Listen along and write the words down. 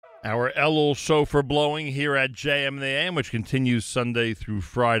Our Elul shofar blowing here at JM and the AM, which continues Sunday through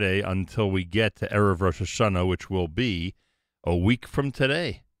Friday until we get to Erev Rosh Hashanah, which will be a week from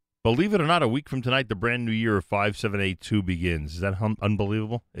today. Believe it or not, a week from tonight, the brand new year of 5782 begins. Is that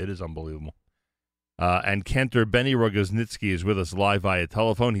unbelievable? It is unbelievable. And Cantor Benny Rogoznitsky is with us live via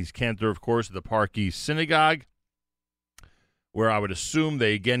telephone. He's Cantor, of course, at the Park East Synagogue, where I would assume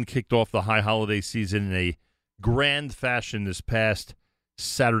they again kicked off the high holiday season in a grand fashion this past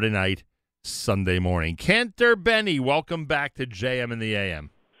Saturday night, Sunday morning. Cantor Benny, welcome back to JM and the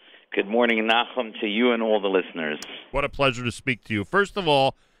AM. Good morning, Nachum, to you and all the listeners. What a pleasure to speak to you. First of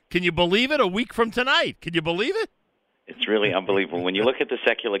all, can you believe it? A week from tonight. Can you believe it? It's really unbelievable. When you look at the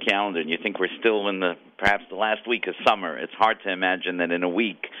secular calendar and you think we're still in perhaps the last week of summer, it's hard to imagine that in a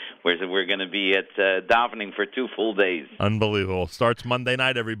week we're going to be at davening for 2 full days. Unbelievable. Starts Monday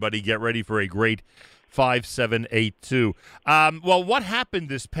night, everybody. Get ready for a great 5782. Well, what happened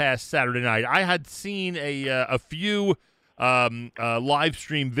this past Saturday night? I had seen a few live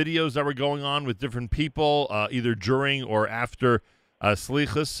stream videos that were going on with different people, either during or after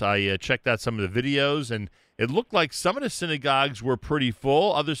Slichus. I checked out some of the videos, and it looked like some of the synagogues were pretty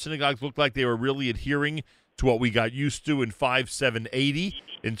full. Other synagogues looked like they were really adhering to what we got used to in 5780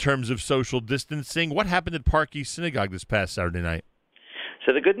 in terms of social distancing. What happened at Park East Synagogue this past Saturday night?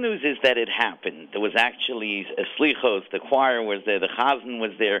 So the good news is that it happened. There was actually a slichos, the choir was there, the chazan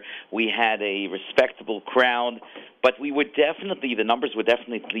was there. We had a respectable crowd, but the numbers were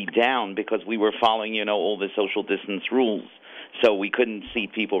definitely down because we were following, all the social distance rules. So we couldn't see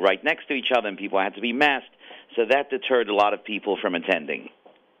people right next to each other, and people had to be masked. So that deterred a lot of people from attending.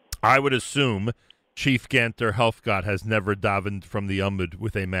 I would assume Chief Ganter Helfgott has never davened from the Amud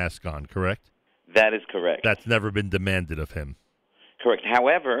with a mask on, correct? That is correct. That's never been demanded of him. Correct.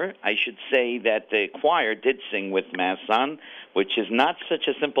 However, I should say that the choir did sing with masks on, which is not such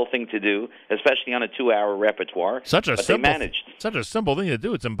a simple thing to do, especially on a 2-hour repertoire. They managed. Such a simple thing to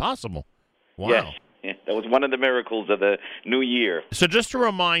do. It's impossible. Wow. Yes. Yeah, that was one of the miracles of the new year. So just a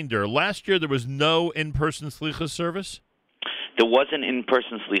reminder, last year there was no in-person Slichas service? There was an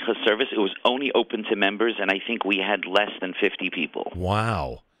in-person Slichas service. It was only open to members, and I think we had less than 50 people.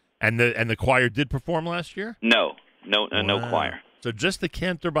 Wow. And the choir did perform last year? No Wow. choir. So just the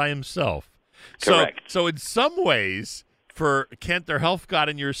Cantor by himself. Correct. So in some ways, for Cantor Helfgott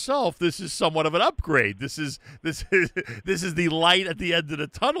and yourself, this is somewhat of an upgrade. This is the light at the end of the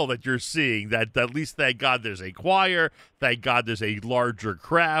tunnel that you're seeing. That at least, thank God, there's a choir. Thank God, there's a larger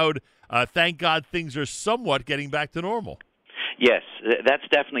crowd. Thank God, things are somewhat getting back to normal. Yes, that's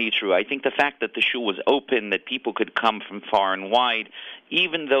definitely true. I think the fact that the shul was open, that people could come from far and wide,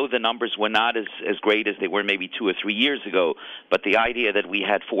 even though the numbers were not as great as they were maybe 2 or 3 years ago, but the idea that we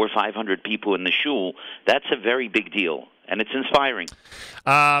had 400 or 500 people in the shul, that's a very big deal, and it's inspiring.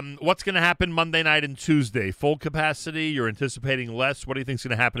 What's going to happen Monday night and Tuesday? Full capacity? You're anticipating less? What do you think is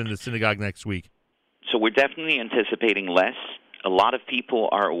going to happen in the synagogue next week? So we're definitely anticipating less. A lot of people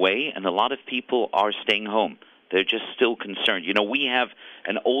are away, and a lot of people are staying home. They're just still concerned. We have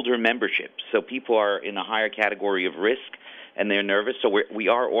an older membership, so people are in a higher category of risk, and they're nervous. So we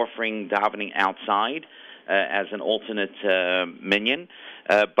are offering davening outside as an alternate minyan.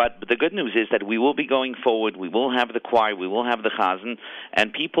 But the good news is that we will be going forward. We will have the choir. We will have the chazan,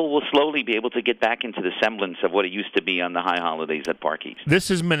 and people will slowly be able to get back into the semblance of what it used to be on the high holidays at Park East. This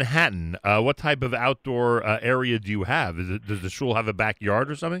is Manhattan. What type of outdoor area do you have? Does the shul have a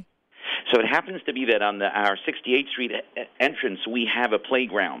backyard or something? So it happens to be that on our 68th Street entrance, we have a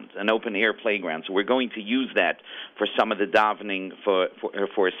playground, an open-air playground. So we're going to use that for some of the davening for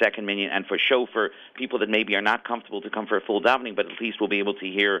a second minyan and for shofar, people that maybe are not comfortable to come for a full davening, but at least will be able to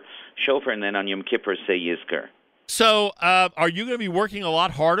hear shofar and then on Yom Kippur say Yizkar. So are you going to be working a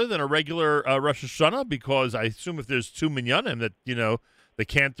lot harder than a regular Rosh Hashanah? Because I assume if there's 2 minyanim that, the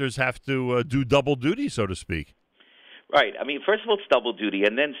cantors have to do double duty, so to speak. Right. I mean, first of all, it's double duty,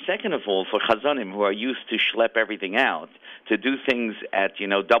 and then second of all, for chazanim who are used to schlep everything out, to do things at,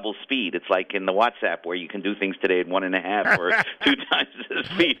 double speed. It's like in the WhatsApp where you can do things today at 1.5 or 2 times the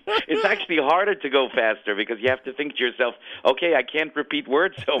speed. It's actually harder to go faster because you have to think to yourself, okay, I can't repeat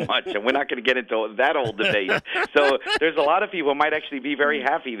words so much, and we're not going to get into that whole debate. So there's a lot of people who might actually be very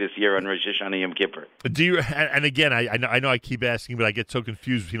happy this year on Rosh Hashanah Yom Kippur. Do you? And again, I know I keep asking, but I get so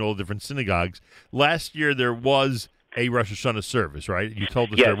confused between all the different synagogues. Last year there was a Rosh Hashanah service, right? You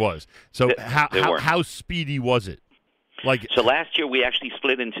told us yes, there was. So how speedy was it? So last year we actually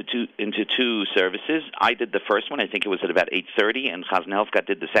split into two services. I did the first one. I think it was at about 8:30, and Chazan Helfgott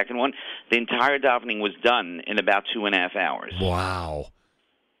did the second one. The entire davening was done in about 2.5 hours. Wow.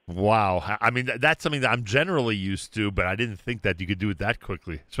 Wow. I mean, that's something that I'm generally used to, but I didn't think that you could do it that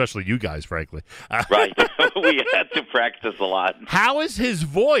quickly, especially you guys, frankly. Right. We had to practice a lot. How is his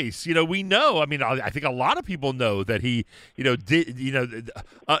voice? We know. I mean, I think a lot of people know that he,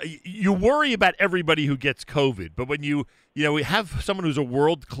 you worry about everybody who gets COVID, but when we have someone who's a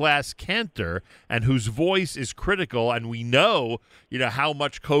world-class cantor and whose voice is critical, and we know, how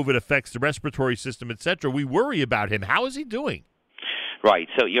much COVID affects the respiratory system, et cetera, we worry about him. How is he doing? Right.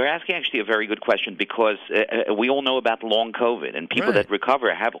 So you're asking actually a very good question because we all know about long COVID, and people that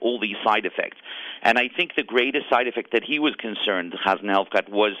recover have all these side effects. And I think the greatest side effect that he was concerned, Chazan Helfgott,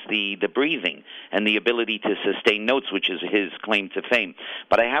 was the breathing and the ability to sustain notes, which is his claim to fame.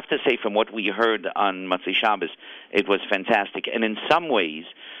 But I have to say, from what we heard on Motzei Shabbos, it was fantastic. And in some ways,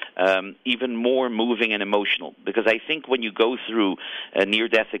 even more moving and emotional, because I think when you go through a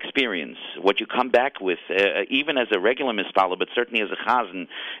near-death experience, what you come back with, even as a regular mispaler, but certainly as a chazan,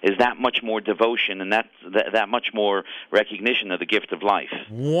 is that much more devotion and that much more recognition of the gift of life.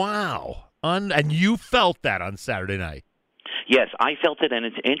 Wow. And you felt that on Saturday night. Yes, I felt it, and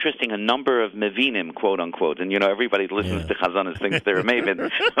it's interesting. A number of mevinim, quote unquote, and everybody listens to Chazanas thinks they're a maven,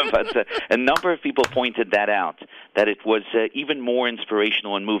 but a number of people pointed that out. That it was even more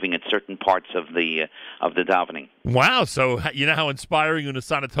inspirational and moving at certain parts of the davening. Wow! So you know how inspiring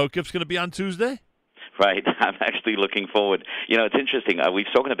Unasana Tokif's going to be on Tuesday? Right. I'm actually looking forward. It's interesting. We've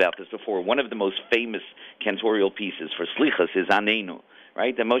spoken about this before. One of the most famous cantorial pieces for Slichas is Aneinu.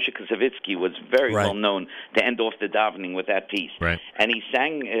 Right, and Moshe Kozovitsky was very well known to end off the davening with that piece. Right. And he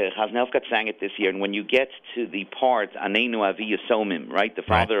sang, Chazan Helfgott sang it this year, and when you get to the part, Aneinu Avi Yasomim, right, the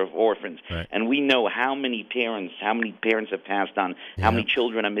father of orphans, and we know how many parents have passed on, how many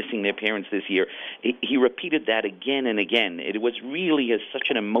children are missing their parents this year. He repeated that again and again. It was really such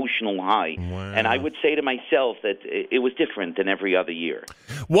an emotional high. Wow. And I would say to myself that it was different than every other year.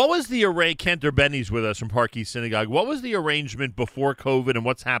 What was the array? Cantor Benny's with us from Park East Synagogue. What was the arrangement before COVID and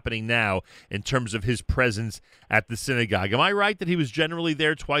what's happening now in terms of his presence at the synagogue? Am I right that he was generally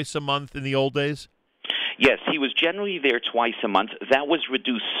there twice a month in the old days? Yes, he was generally there twice a month. That was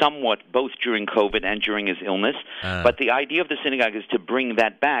reduced somewhat both during COVID and during his illness. But the idea of the synagogue is to bring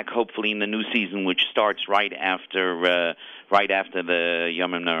that back, hopefully in the new season, which starts right after the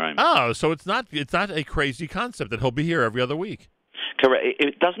Yom Noraim. Oh, so it's not a crazy concept that he'll be here every other week. Correct.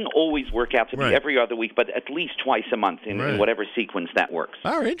 It doesn't always work out to be every other week, but at least twice a month in whatever sequence that works.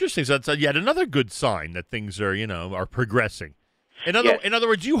 Oh, interesting. So that's yet another good sign that things are progressing. In other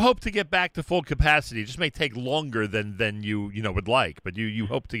words, you hope to get back to full capacity. It just may take longer than you would like, but you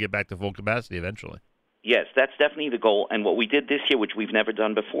hope to get back to full capacity eventually. Yes, that's definitely the goal. And what we did this year, which we've never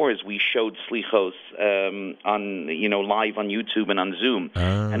done before, is we showed Slichos on live on YouTube and on Zoom.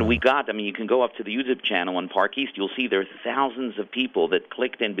 And we got, you can go up to the YouTube channel on Park East. You'll see there are thousands of people that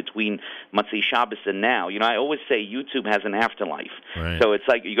clicked in between Motzei Shabbos and now. I always say YouTube has an afterlife. Right. So it's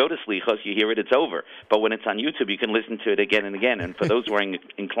like you go to Slichos, you hear it, it's over. But when it's on YouTube, you can listen to it again and again. And for those who are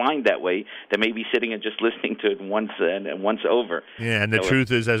inclined that way, they may be sitting and just listening to it once over. Yeah, and the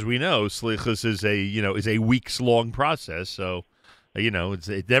truth is, as we know, Slichos is a weeks-long process, so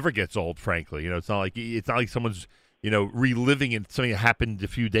it never gets old. Frankly, it's not like someone's reliving something that happened a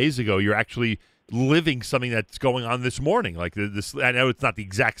few days ago. You're actually living something that's going on this morning. Like this, I know it's not the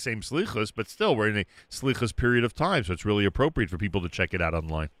exact same slichus, but still, we're in a slichus period of time, so it's really appropriate for people to check it out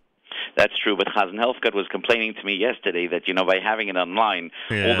online. That's true, but Chazan Helfgott was complaining to me yesterday that, by having it online,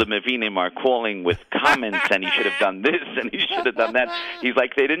 all the Mevinim are calling with comments, and he should have done this, and he should have done that. He's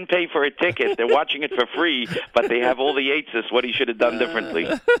like, they didn't pay for a ticket. They're watching it for free, but they have all the eitzes, what he should have done differently.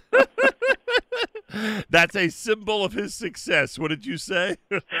 That's a symbol of his success. What did you say?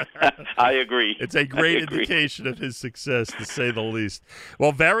 I agree. It's a great indication of his success, to say the least.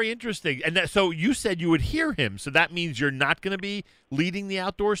 Well, very interesting. And so you said you would hear him, so that means you're not going to be leading the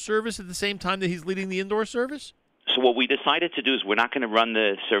outdoor service at the same time that he's leading the indoor service? So what we decided to do is we're not going to run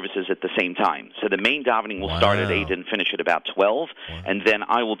the services at the same time. So the main davening will start at 8 and finish at about 12, and then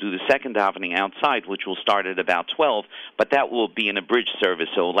I will do the second davening outside, which will start at about 12, but that will be an abridged service,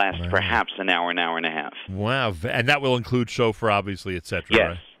 so it'll last perhaps an hour and a half. Wow, and that will include shofar, obviously, et cetera. Yes,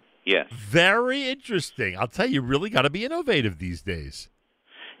 right? yes. Very interesting. I'll tell you, really got to be innovative these days.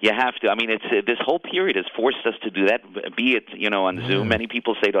 You have to. It's this whole period has forced us to do that, be it, on Zoom. Many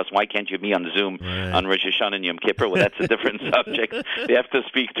people say to us, why can't you be on Zoom on Rosh Hashanah and Yom Kippur? Well, that's a different subject. You have to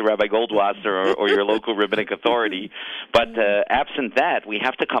speak to Rabbi Goldwasser or your local rabbinic authority. But absent that, we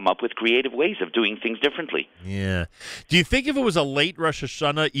have to come up with creative ways of doing things differently. Yeah. Do you think if it was a late Rosh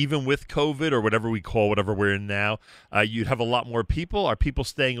Hashanah, even with COVID or whatever we're in now, you'd have a lot more people? Are people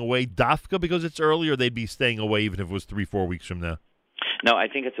staying away dafka because it's early, or they'd be staying away even if it was 3-4 weeks from now? No, I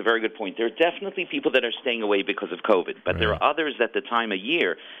think it's a very good point. There are definitely people that are staying away because of COVID, but there are others at the time of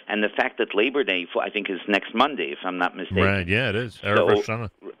year, and the fact that Labor Day, I think, is next Monday, if I'm not mistaken. Right, yeah, it is. Erev Rosh Hashanah.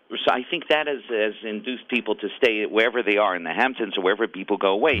 So I think that has induced people to stay wherever they are in the Hamptons or wherever people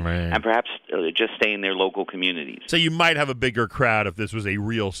go away, and perhaps just stay in their local communities. So you might have a bigger crowd if this was a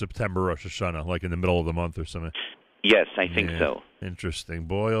real September Rosh Hashanah, like in the middle of the month or something. Yes, I think so. Interesting.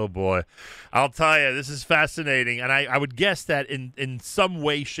 Boy, oh boy. I'll tell you, this is fascinating. And I would guess that in some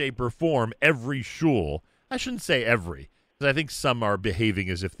way, shape, or form, every shul, I shouldn't say every, because I think some are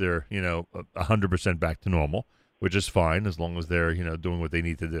behaving as if they're, 100% back to normal, which is fine as long as they're, doing what they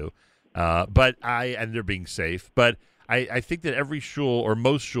need to do. And they're being safe. But I think that every shul or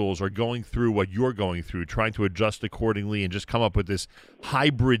most shuls are going through what you're going through, trying to adjust accordingly and just come up with this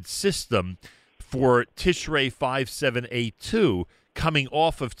hybrid system for Tishrei 5782 coming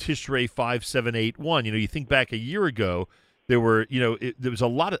off of Tishrei 5781. You think back a year ago, there were, there was a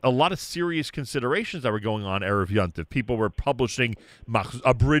lot of serious considerations that were going on Erev Yontif. People were publishing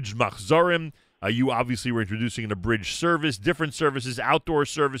abridged machzorim. You obviously were introducing an abridged service, different services, outdoor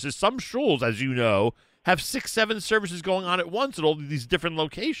services. Some shuls, as you know, have 6, 7 services going on at once at all these different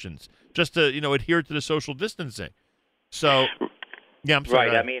locations just to, adhere to the social distancing. So... Yeah, I'm sorry.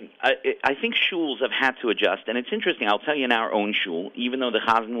 Right. I mean, I think shuls have had to adjust, and it's interesting. I'll tell you, in our own shul, even though the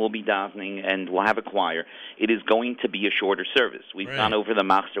chazan will be davening and we'll have a choir, it is going to be a shorter service. We've gone over the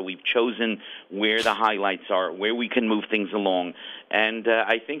machzor. We've chosen where the highlights are, where we can move things along, and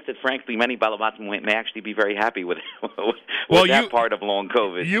I think that, frankly, many balabatim may actually be very happy with that part of long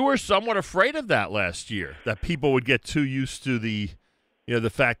COVID. You were somewhat afraid of that last year, that people would get too used to the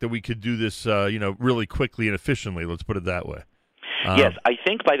fact that we could do this, really quickly and efficiently. Let's put it that way. Yes, I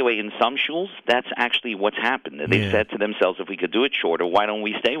think, by the way, in some shuls, that's actually what's happened. They said to themselves, if we could do it shorter, why don't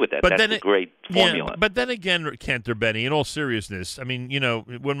we stay with that? That's a great formula. But then again, Cantor Benny, in all seriousness, I mean,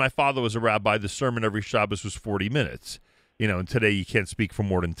 when my father was a rabbi, the sermon every Shabbos was 40 minutes. And today you can't speak for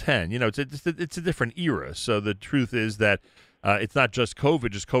more than 10. It's a different era. So the truth is that it's not just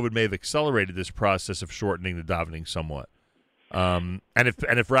COVID. Just COVID may have accelerated this process of shortening the davening somewhat. And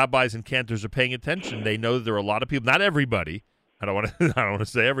if rabbis and cantors are paying attention, they know that there are a lot of people, not everybody, I don't want to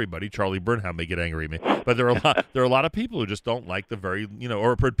say everybody. Charlie Burnham may get angry at me, but there are a lot of people who just don't like the very,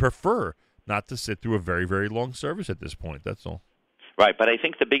 or prefer not to sit through a very, very long service at this point. That's all. Right, but I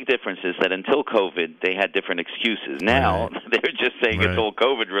think the big difference is that until COVID, they had different excuses. Now, they're just saying it's all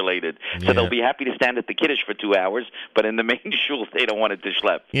COVID-related. So they'll be happy to stand at the Kiddush for 2 hours, but in the main shul, they don't want it to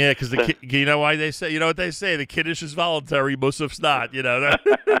schlep. Yeah, because you know why they say, what they say, the Kiddush is voluntary, Musaf's not,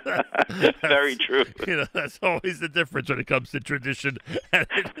 Very true. That's always the difference when it comes to tradition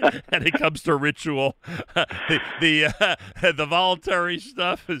and it comes to ritual. The voluntary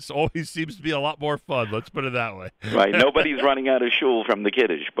stuff always seems to be a lot more fun, let's put it that way. Right, nobody's running out of shul from the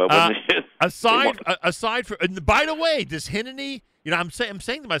Kiddush, but aside from, by the way, does Hineni? I'm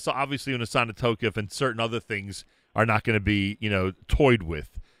saying to myself, obviously, when Asana Tokef and certain other things are not going to be, toyed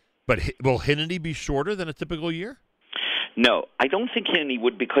with, but will Hineni be shorter than a typical year? No, I don't think Hineni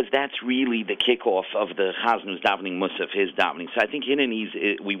would, because that's really the kickoff of the Chazan's davening Musaf, his davening. So I think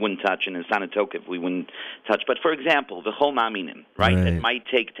Hineni's we wouldn't touch, and Asana Tokef we wouldn't touch. But for example, the Chol Maminim, right? That might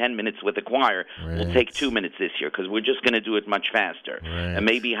take 10 minutes with the choir. Will take 2 minutes this year because we're just going to do it much faster. And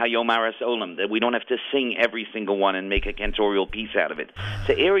maybe Hayom Aras Olam, that we don't have to sing every single one and make a cantorial piece out of it.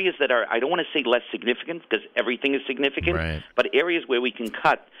 So areas that are, I don't want to say less significant because everything is significant, but areas where we can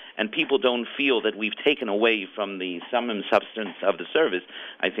cut and people don't feel that we've taken away from the sum and substance of the service,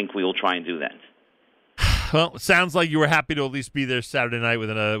 I think we will try and do that. Well, it sounds like you were happy to at least be there Saturday night with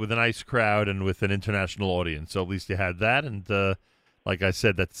a nice crowd and with an international audience. So at least you had that, and like I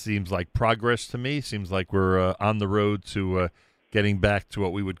said, that seems like progress to me. Seems like we're on the road to getting back to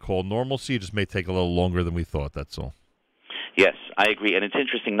what we would call normalcy. It just may take a little longer than we thought, that's all. Yes, I agree. And it's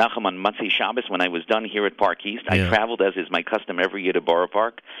interesting, Nachum, on Motzei Shabbos, when I was done here at Park East, I traveled, as is my custom every year, to Borough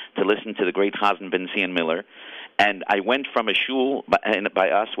Park to listen to the great Chazan Ben Zion Miller. And I went from a shul by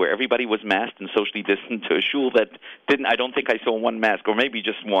us where everybody was masked and socially distant to a shul that didn't. I don't think I saw one mask, or maybe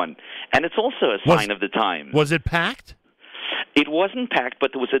just one. And it's also a sign of the time. Was it packed? It wasn't packed,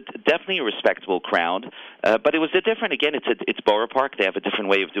 but there was definitely a respectable crowd. But it was a different. Again, it's Borough Park. They have a different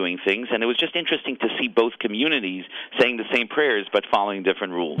way of doing things, and it was just interesting to see both communities saying the same prayers but following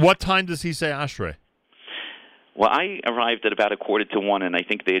different rules. What time does he say Ashrei? Well, I arrived at about 1:45, and I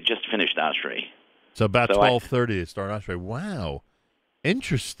think they had just finished Ashrei. So about 12:30 to start Ashrei. Wow,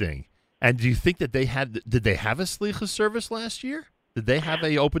 interesting. And do you think that did they have a Slicha service last year? Did they have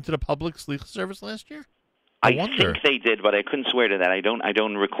a open to the public Slicha service last year? I wonder. think they did, but I couldn't swear to that. I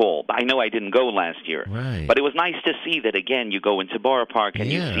don't recall. But I know I didn't go last year. Right. But it was nice to see that again. You go into Borough Park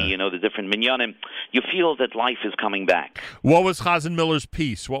and you see, the different minyanim. You feel that life is coming back. What was Chazan Miller's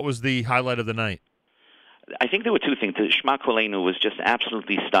piece? What was the highlight of the night? I think there were two things. The Shema Kolenu was just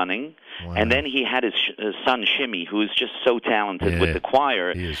absolutely stunning. Wow. And then he had his son Shimi, who is just so talented with the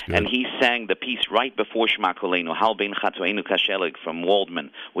choir. He is good. And he sang the piece right before Shema Kolenu, Hal Ben Chatoenu Kashelik from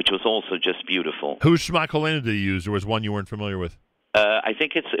Waldman, which was also just beautiful. Whose Shema Kolenu did he use, or was one you weren't familiar with? I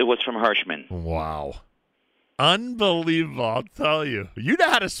think it was from Hirschman. Wow. Unbelievable, I'll tell you. You know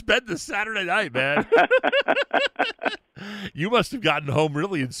how to spend the Saturday night, man. You must have gotten home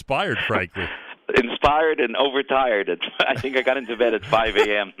really inspired, frankly. Inspired and overtired. I think I got into bed at 5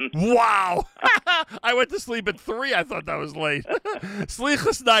 a.m. Wow. I went to sleep at 3. I thought that was late.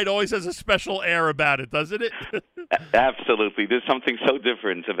 Slichas night always has a special air about it, doesn't it? Absolutely. There's something so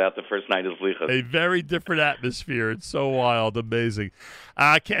different about the first night of Slichas. A very different atmosphere. It's so wild. Amazing.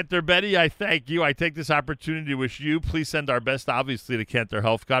 Cantor Benny, I thank you. I take this opportunity to wish you. Please send our best, obviously, to Cantor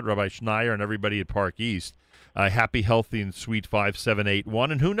Health God, Rabbi Schneier, and everybody at Park East. Happy, healthy, and sweet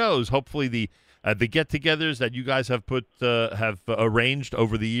 5781. And who knows, hopefully the get-togethers that you guys have arranged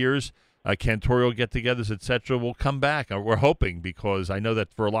over the years, cantorial get-togethers, etc., will come back. We're hoping, because I know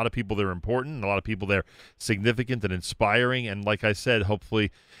that for a lot of people they're important, and a lot of people they're significant and inspiring. And like I said,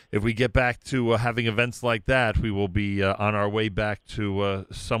 hopefully if we get back to having events like that, we will be on our way back to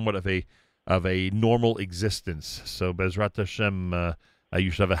somewhat of a normal existence. So Bezrat Hashem,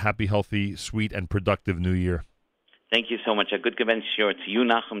 you should have a happy, healthy, sweet, and productive New Year. Thank you so much. A good Gewen to you,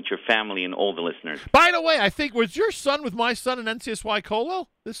 Nachum, to your family, and all the listeners. By the way, I think, was your son with my son in NCSY Kollel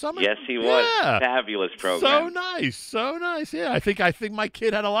this summer? Yes, he was. Yeah. Fabulous program. So nice, so nice. Yeah, I think my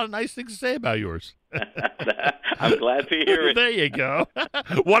kid had a lot of nice things to say about yours. I'm glad to hear it. There you go.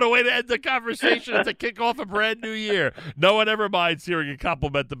 What a way to end the conversation and to kick off a brand new year. No one ever minds hearing a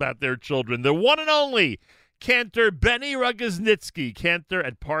compliment about their children. The one and only Cantor Benny Rogoznitsky, Cantor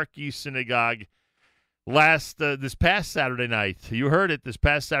at Park East Synagogue. This past Saturday night, you heard it. This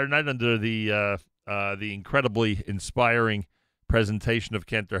past Saturday night, under the incredibly inspiring presentation of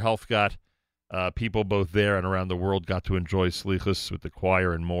Cantor Helfgott, people both there and around the world got to enjoy Slichus with the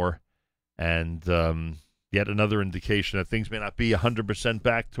choir and more. And yet another indication that things may not be 100%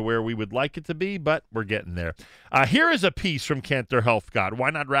 back to where we would like it to be, but we're getting there. Here is a piece from Cantor Helfgott. Why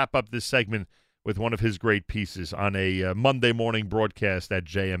not wrap up this segment with one of his great pieces on a Monday morning broadcast at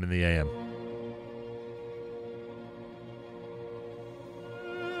JM in the AM?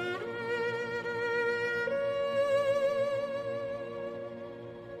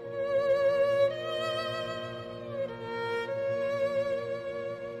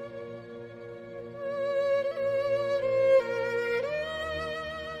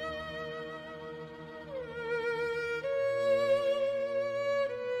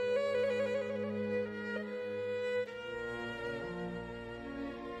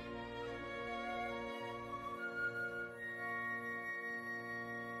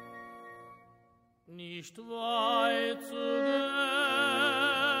 Nicht weit zu gehen,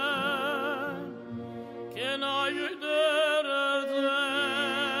 kann jeder sehen,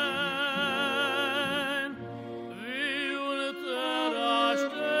 wie unter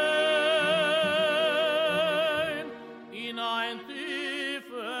stehen, in ein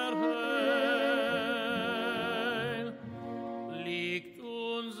tiefer Höhen, liegt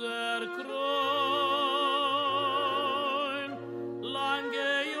unser Kron,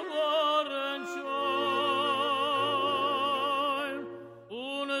 lange Jahren schon.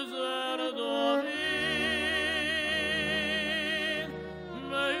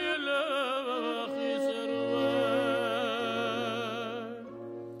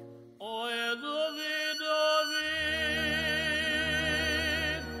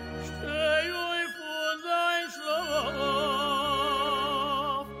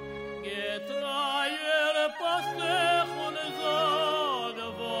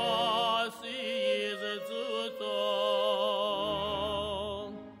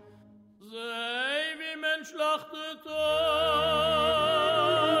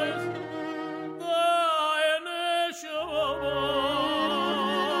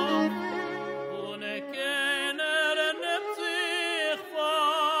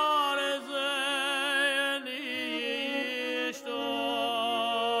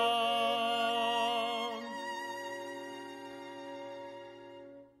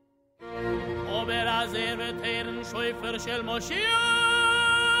 Schäufer של משיח,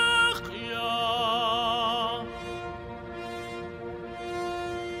 ja.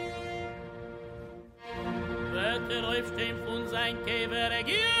 Wird aufstehen von sein Käfer,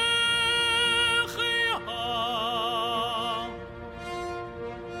 ja.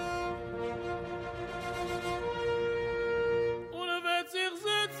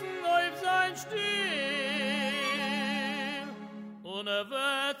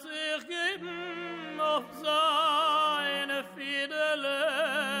 sich geben auf seine Fiedele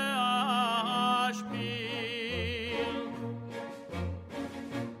Spiel.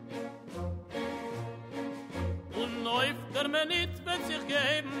 Und auf der Minute wird sich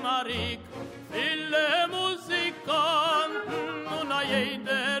geben, Marik, viele Musikanten, und a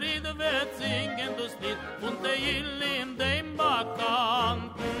jeder Ried wird singen das Lied und der Jill in dem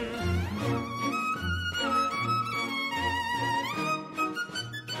Bekannten.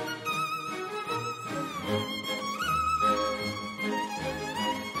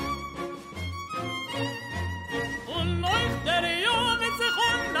 Und euch der Jahr wird sich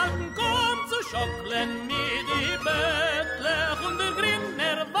unhalten, kommt zu schocklen mit die Bettlech und der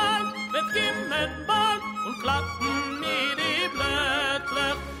Grinner Wald wird kommen bald und klappen mit die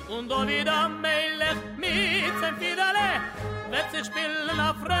Blättlech und da wieder Melech mit sein Fiedele wird sich spielen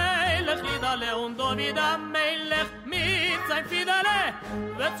auf freilich Liederle und da wieder Melech mit sein Fiedele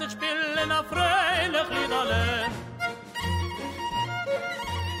wird sich spielen auf freilich Liederle.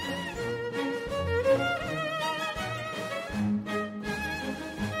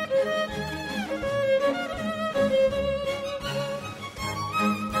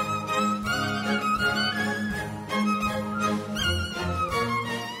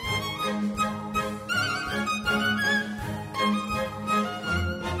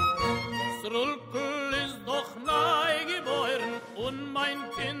 Rulkel ist doch neu geboren und mein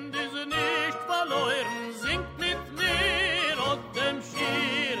Kind ist nicht verloren. Singt mit mir und dem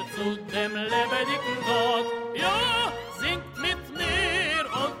Schier zu dem lebendigen Gott. Ja, singt mit mir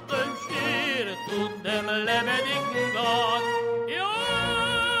und dem Schier zu dem lebendigen Gott. Ja.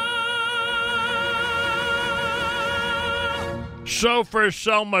 Shofar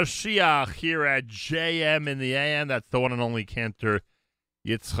Shel Mashiach here at JM in the AM. That's the one and only cantor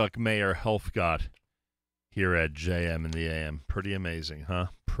Yitzchak Meir Helfgott here at JM in the AM. Pretty amazing, huh?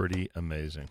 Pretty amazing.